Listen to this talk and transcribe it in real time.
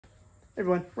Hey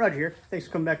everyone, Roger here. Thanks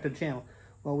for coming back to the channel.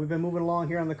 Well, we've been moving along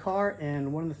here on the car,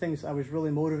 and one of the things I was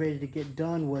really motivated to get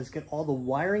done was get all the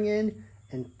wiring in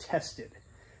and tested.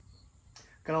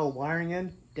 Got all the wiring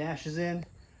in, dashes in,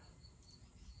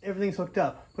 everything's hooked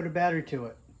up, put a battery to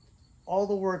it. All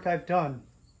the work I've done,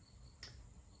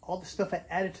 all the stuff I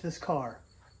added to this car,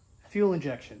 fuel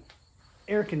injection,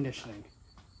 air conditioning,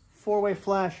 four-way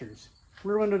flashers,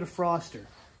 rear window defroster,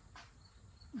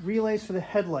 relays for the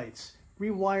headlights,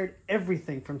 rewired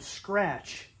everything from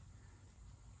scratch.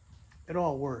 It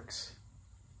all works.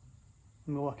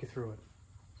 Let me walk you through it.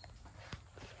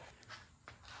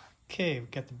 Okay, we've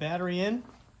got the battery in.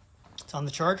 It's on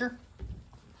the charger.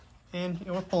 And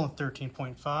we're pulling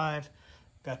 13.5.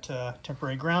 Got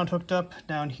temporary ground hooked up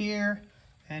down here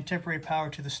and temporary power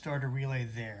to the starter relay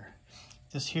there.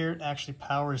 This here actually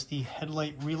powers the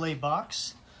headlight relay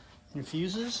box and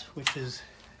fuses, which is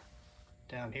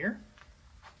down here.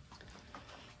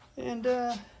 And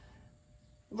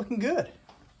looking good.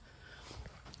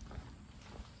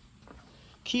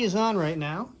 Key is on right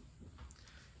now,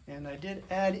 and I did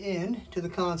add in to the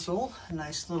console a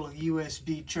nice little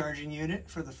USB charging unit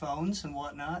for the phones and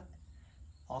whatnot.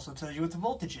 Also tells you what the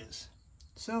voltage is.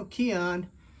 So key on,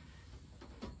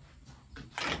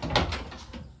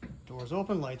 doors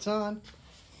open, lights on,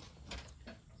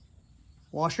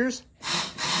 washers,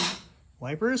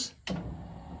 wipers.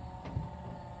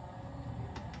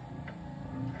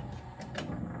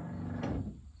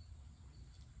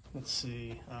 Let's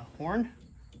see, horn.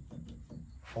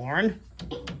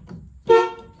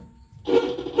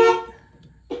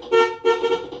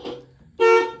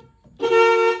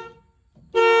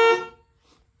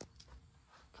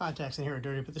 Contacts in here are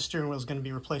dirty, but the steering wheel is going to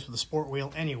be replaced with a sport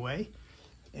wheel anyway.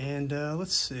 And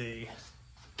let's see.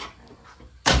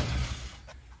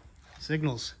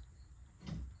 Signals.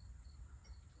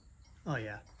 Oh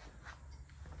yeah.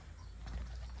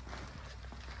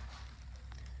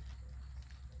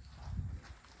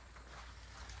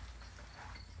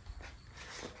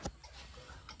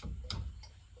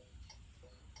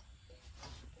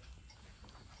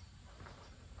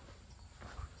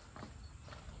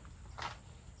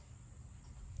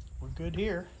 We're good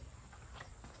here.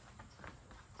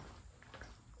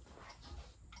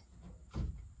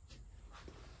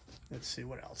 Let's see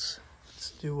what else.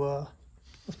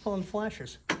 Let's pull in the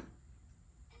flashers.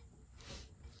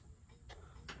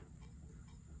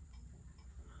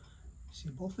 See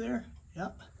both there?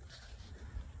 Yep.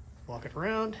 Walk it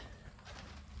around.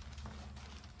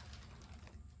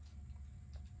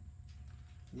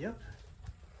 Yep.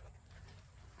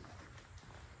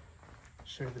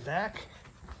 Show you the back.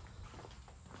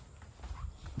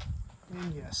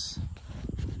 And yes,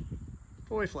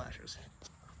 four-way flashers.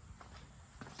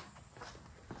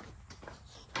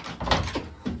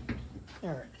 All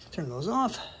right, turn those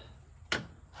off.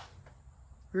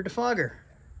 Rear defogger.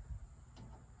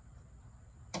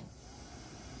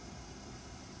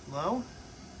 Low,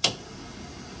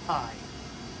 high.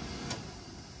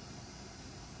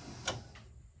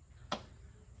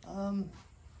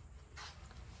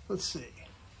 Let's see.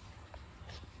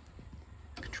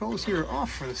 Controls here are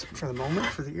off for the moment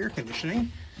for the air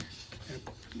conditioning.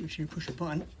 Make sure you push a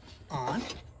button on.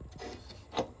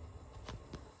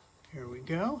 Here we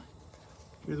go.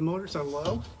 Here the motors are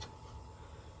low,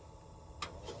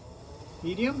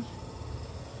 medium,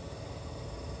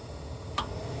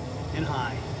 and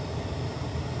high.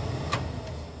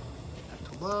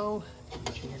 Back to low.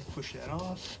 Make sure you push that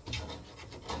off.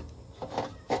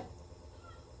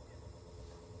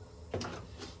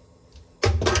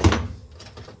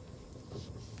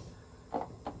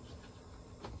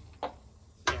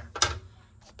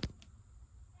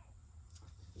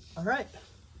 All right,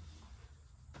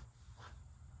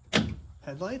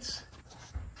 headlights.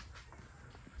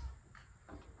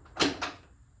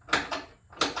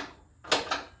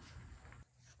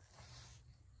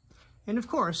 And of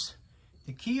course,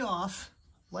 the key off,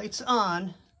 lights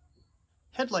on,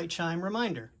 headlight chime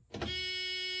reminder.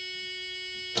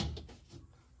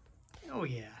 Oh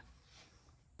yeah.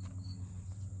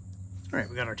 All right,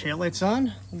 we got our tail lights on.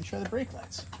 Let me try the brake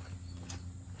lights.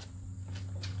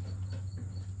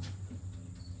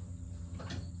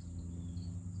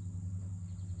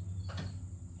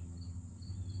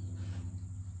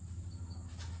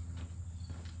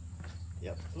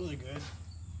 Yep, those are good.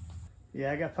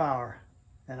 Yeah, I got power,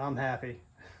 and I'm happy.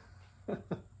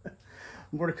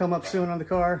 More to come up soon on the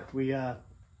car. I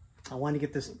wanted to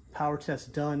get this power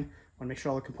test done. I want to make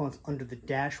sure all the components under the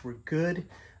dash were good.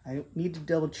 I need to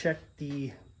double check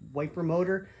the wiper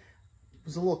motor. It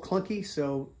was a little clunky,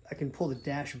 so I can pull the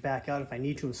dash back out if I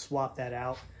need to and swap that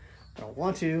out. I don't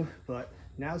want to, but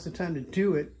now's the time to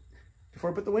do it.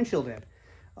 before I put the windshield in.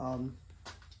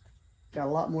 Got a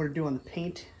lot more to do on the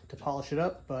paint to polish it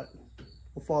up, but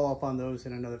we'll follow up on those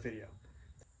in another video.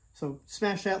 So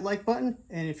smash that like button,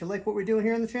 and if you like what we're doing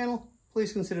here on the channel,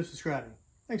 please consider subscribing.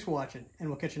 Thanks for watching, and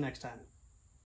we'll catch you next time.